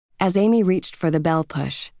As Amy reached for the bell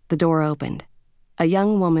push, the door opened. A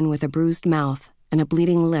young woman with a bruised mouth and a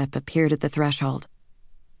bleeding lip appeared at the threshold.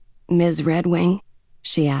 "Ms. Redwing?"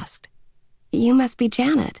 she asked. "You must be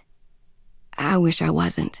Janet." "I wish I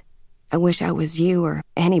wasn't. I wish I was you or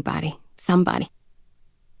anybody, somebody."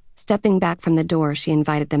 Stepping back from the door, she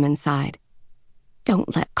invited them inside.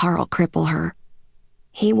 "Don't let Carl cripple her."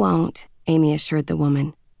 "He won't," Amy assured the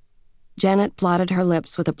woman. Janet blotted her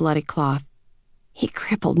lips with a bloody cloth. "He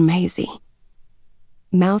crippled Maisie."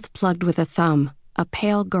 Mouth plugged with a thumb, a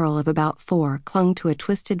pale girl of about 4 clung to a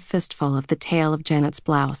twisted fistful of the tail of Janet's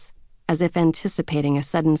blouse, as if anticipating a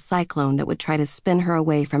sudden cyclone that would try to spin her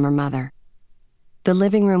away from her mother. The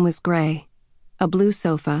living room was gray. A blue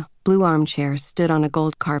sofa, blue armchairs stood on a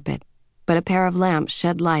gold carpet, but a pair of lamps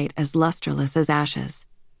shed light as lusterless as ashes,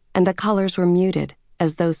 and the colors were muted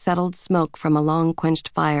as though settled smoke from a long-quenched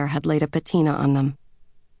fire had laid a patina on them.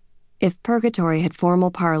 If purgatory had formal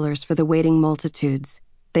parlors for the waiting multitudes,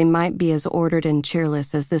 they might be as ordered and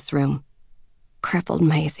cheerless as this room. "Crippled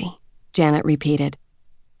Maisie," Janet repeated.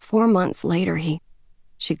 4 months later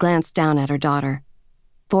She glanced down at her daughter.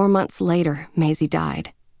 4 months later, Maisie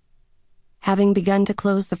died. Having begun to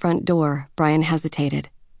close the front door, Brian hesitated.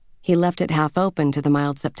 He left it half open to the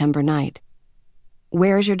mild September night.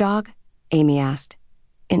 "Where is your dog?" Amy asked.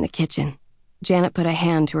 "In the kitchen." Janet put a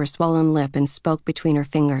hand to her swollen lip and spoke between her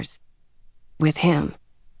fingers. "With him."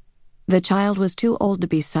 The child was too old to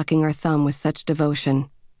be sucking her thumb with such devotion,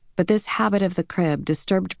 but this habit of the crib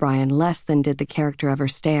disturbed Brian less than did the character of her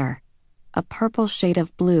stare. A purple shade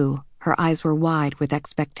of blue, her eyes were wide with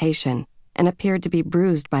expectation and appeared to be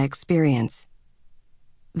bruised by experience.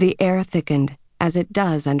 The air thickened, as it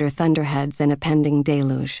does under thunderheads and a pending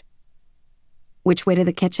deluge. "Which way to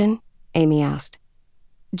the kitchen?" Amy asked.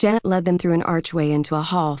 Janet led them through an archway into a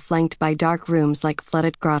hall flanked by dark rooms like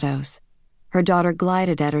flooded grottos. Her daughter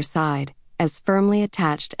glided at her side, as firmly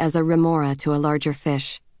attached as a remora to a larger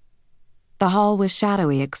fish. The hall was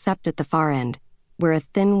shadowy except at the far end, where a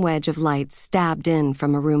thin wedge of light stabbed in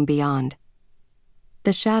from a room beyond.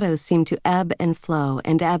 The shadows seemed to ebb and flow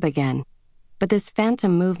and ebb again, but this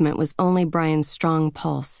phantom movement was only Brian's strong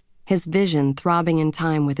pulse, his vision throbbing in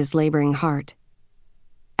time with his laboring heart.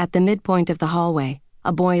 At the midpoint of the hallway,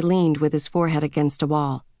 a boy leaned with his forehead against a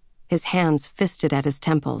wall, his hands fisted at his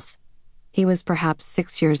temples. He was perhaps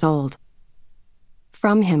 6 years old.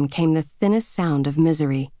 From him came the thinnest sound of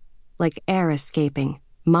misery, like air escaping,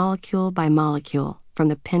 molecule by molecule, from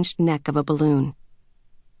the pinched neck of a balloon.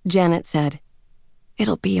 Janet said,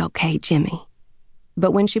 "It'll be okay, Jimmy."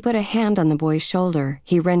 But when she put a hand on the boy's shoulder,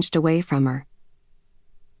 he wrenched away from her.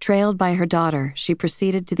 Trailed by her daughter, she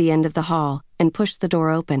proceeded to the end of the hall and pushed the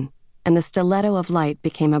door open, and the stiletto of light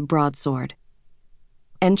became a broadsword.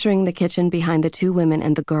 Entering the kitchen behind the 2 women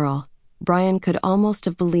and the girl, Brian could almost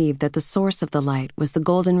have believed that the source of the light was the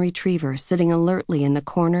golden retriever sitting alertly in the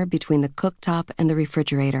corner between the cooktop and the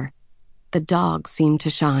refrigerator. The dog seemed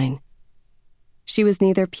to shine. She was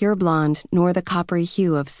neither pure blonde nor the coppery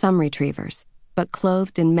hue of some retrievers, but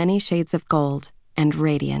clothed in many shades of gold and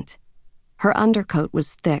radiant. Her undercoat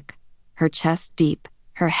was thick, her chest deep,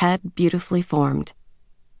 her head beautifully formed.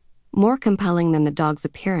 More compelling than the dog's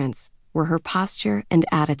appearance were her posture and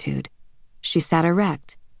attitude. She sat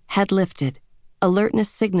erect, head lifted, alertness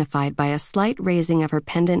signified by a slight raising of her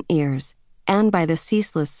pendant ears and by the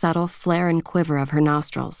ceaseless subtle flare and quiver of her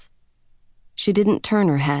nostrils. She didn't turn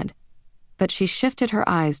her head, but she shifted her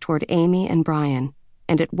eyes toward Amy and Brian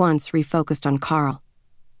and at once refocused on Carl.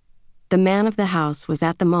 The man of the house was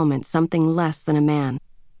at the moment something less than a man,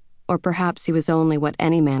 or perhaps he was only what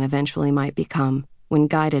any man eventually might become when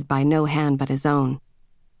guided by no hand but his own.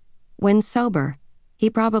 When sober, he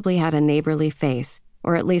probably had a neighborly face,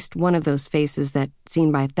 or at least one of those faces that,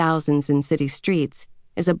 seen by thousands in city streets,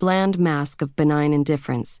 is a bland mask of benign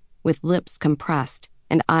indifference, with lips compressed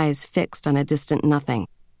and eyes fixed on a distant nothing.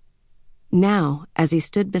 Now, as he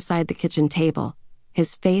stood beside the kitchen table,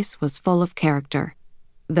 his face was full of character,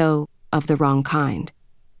 though of the wrong kind.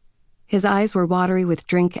 His eyes were watery with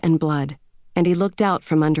drink and blood, and he looked out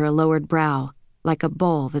from under a lowered brow, like a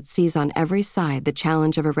bull that sees on every side the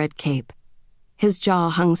challenge of a red cape. His jaw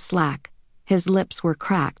hung slack, his lips were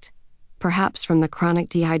cracked, perhaps from the chronic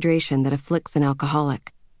dehydration that afflicts an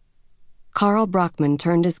alcoholic. Carl Brockman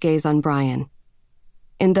turned his gaze on Brian.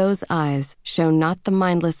 In those eyes shone not the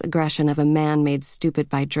mindless aggression of a man made stupid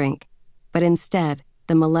by drink, but instead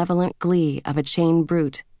the malevolent glee of a chained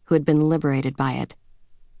brute who had been liberated by it.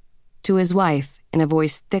 To his wife, in a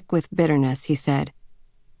voice thick with bitterness, he said,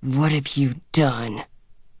 "What have you done?"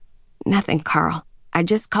 "Nothing, Carl. I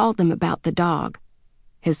just called them about the dog."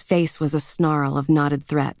 His face was a snarl of knotted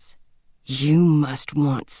threats. You must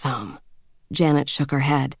want some. Janet shook her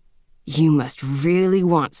head. You must really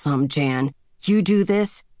want some, Jan. You do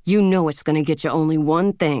this, you know it's going to get you only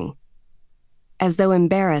one thing. As though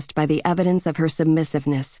embarrassed by the evidence of her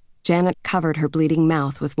submissiveness, Janet covered her bleeding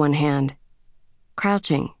mouth with one hand.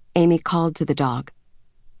 Crouching, Amy called to the dog.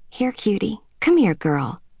 Here, cutie. Come here,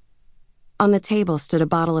 girl. On the table stood a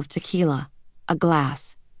bottle of tequila, a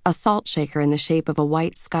glass, a salt shaker in the shape of a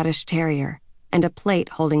white Scottish terrier, and a plate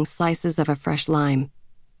holding slices of a fresh lime.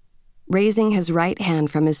 Raising his right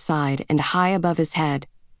hand from his side and high above his head,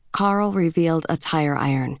 Carl revealed a tire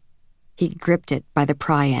iron. He gripped it by the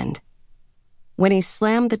pry end. When he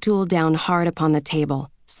slammed the tool down hard upon the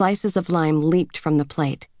table, slices of lime leaped from the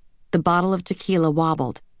plate. The bottle of tequila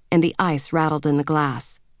wobbled, and the ice rattled in the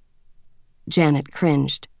glass. Janet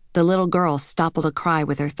cringed. The little girl stoppled a cry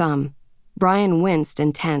with her thumb. Brian winced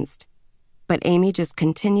and tensed, but Amy just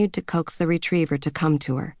continued to coax the retriever to come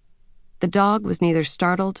to her. The dog was neither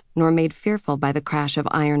startled nor made fearful by the crash of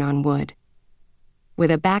iron on wood.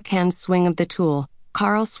 With a backhand swing of the tool,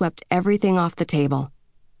 Carl swept everything off the table.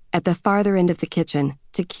 At the farther end of the kitchen,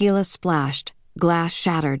 tequila splashed, glass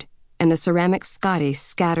shattered, and the ceramic Scotty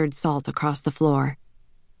scattered salt across the floor.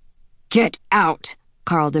 Get out,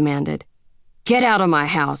 Carl demanded. Get out of my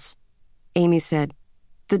house. Amy said,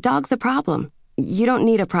 The dog's a problem. You don't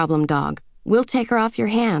need a problem dog. We'll take her off your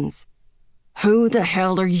hands. Who the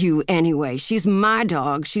hell are you anyway? She's my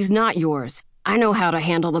dog. She's not yours. I know how to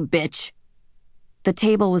handle the bitch. The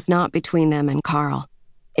table was not between them and Carl.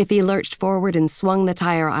 If he lurched forward and swung the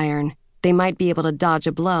tire iron, they might be able to dodge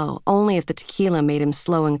a blow only if the tequila made him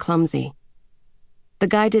slow and clumsy. The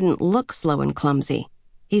guy didn't look slow and clumsy.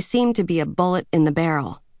 He seemed to be a bullet in the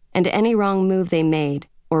barrel, and any wrong move they made,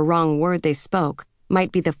 or wrong word they spoke,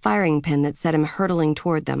 might be the firing pin that set him hurtling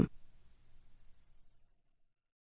toward them,